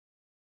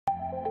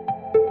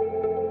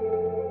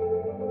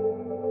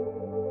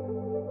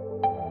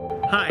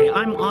Hi,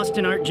 I'm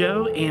Austin Art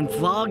Joe, and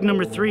vlog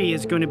number 3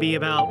 is going to be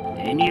about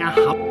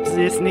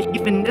this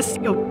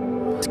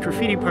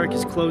graffiti park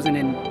is closing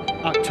in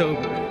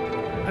October.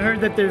 I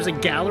heard that there's a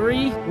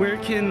gallery. Where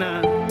can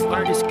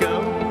artists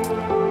go?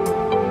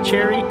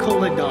 Cherry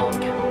Cola Dog.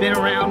 Been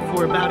around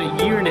for about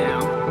a year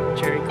now.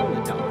 Cherry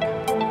Cola Dog.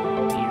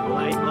 You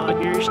white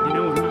loggers, you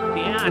know,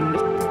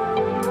 man.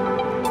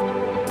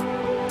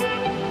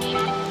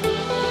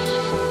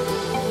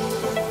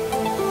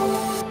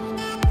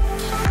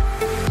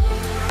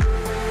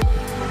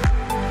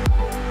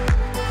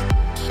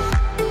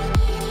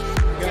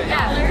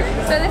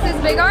 So this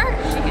is Big Art.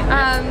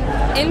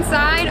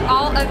 Inside,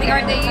 all of the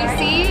art that you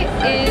see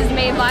is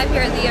made live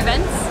here at the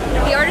events.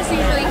 The art is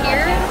usually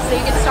here, so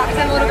you get to talk to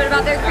them a little bit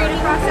about their creative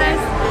process.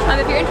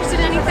 If you're interested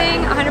in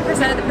anything, 100%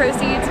 of the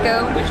proceeds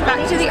go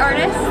back to the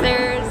artist.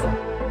 There's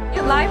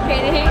live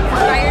painting,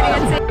 fire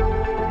dancing,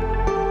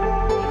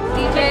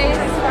 DJs,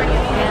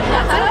 and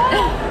that's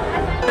it.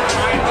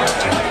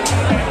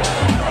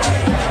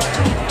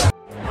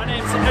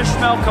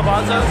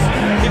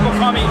 People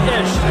call me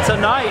Ish.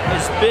 Tonight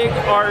is Big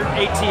Art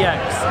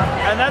ATX,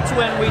 and that's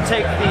when we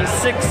take these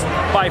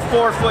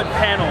 6x4 foot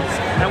panels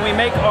and we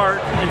make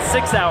art in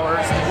 6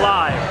 hours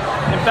live.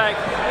 In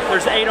fact,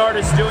 there's 8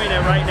 artists doing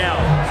it right now.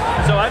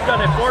 So I've done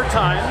it 4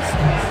 times.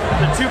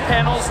 The 2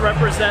 panels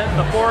represent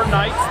the 4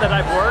 nights that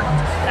I've worked,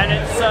 and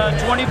it's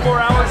 24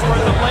 hours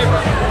worth of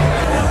labor.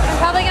 I'm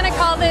probably gonna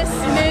call this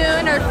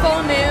moon or full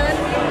moon,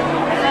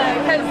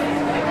 because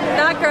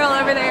that girl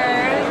over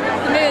there,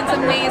 the moon's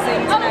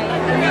amazing tonight.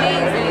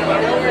 Amazing.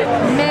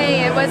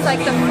 May, it was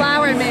like the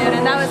flower moon,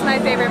 and that was my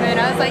favorite moon.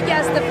 I was like,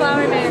 yes, the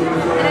flower moon.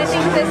 And I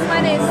think this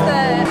one is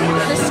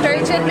the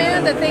sturgeon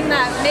moon, the thing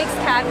that makes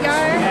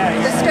caviar,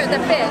 the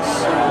fish.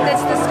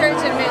 It's the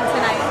sturgeon moon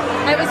tonight.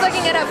 I was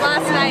looking it up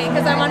last night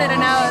because I wanted to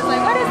know. I was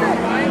like, what is it?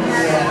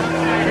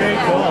 Very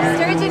cool.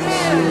 Sturgeon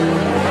moon.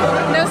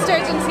 No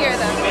sturgeons here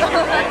though.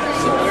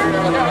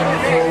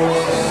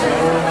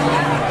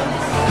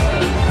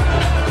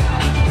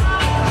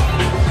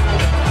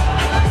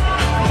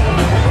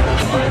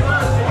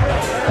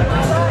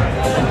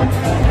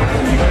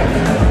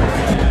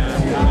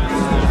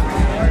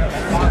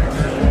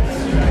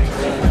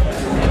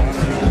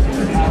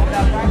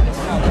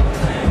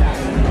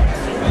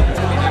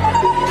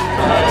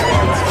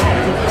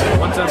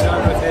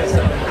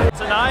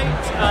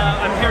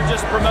 I'm here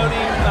just promoting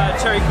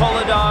Cherry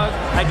Cola Dog.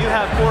 I do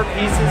have 4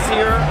 pieces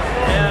here,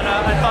 and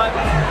I thought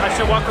I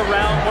should walk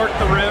around, work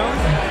the room,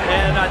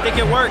 and I think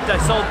it worked. I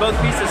sold both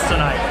pieces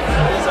tonight,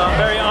 so I'm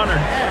very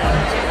honored.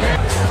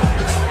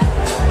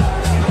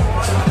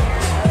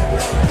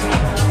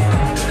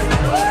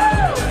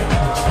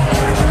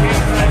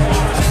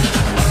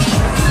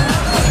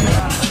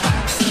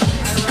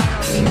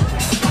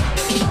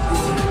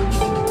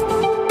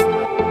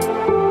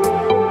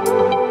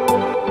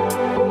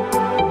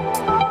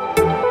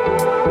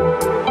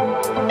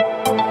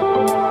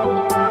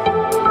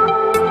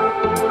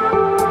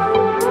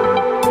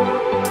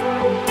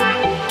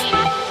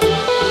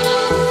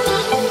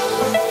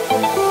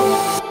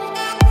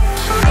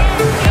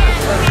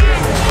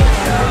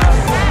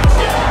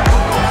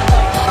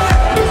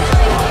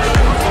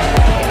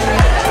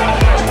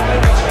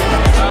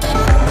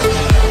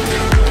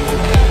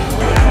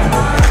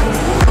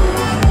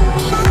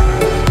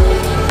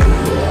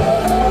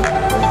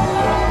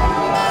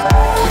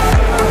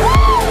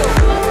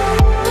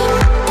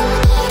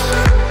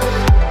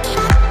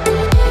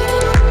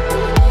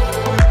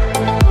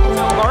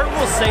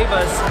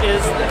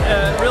 Is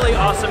really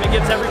awesome. It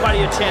gives everybody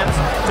a chance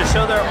to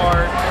show their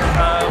art,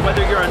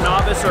 whether you're a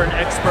novice or an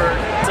expert.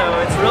 So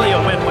it's really a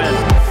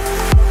win-win.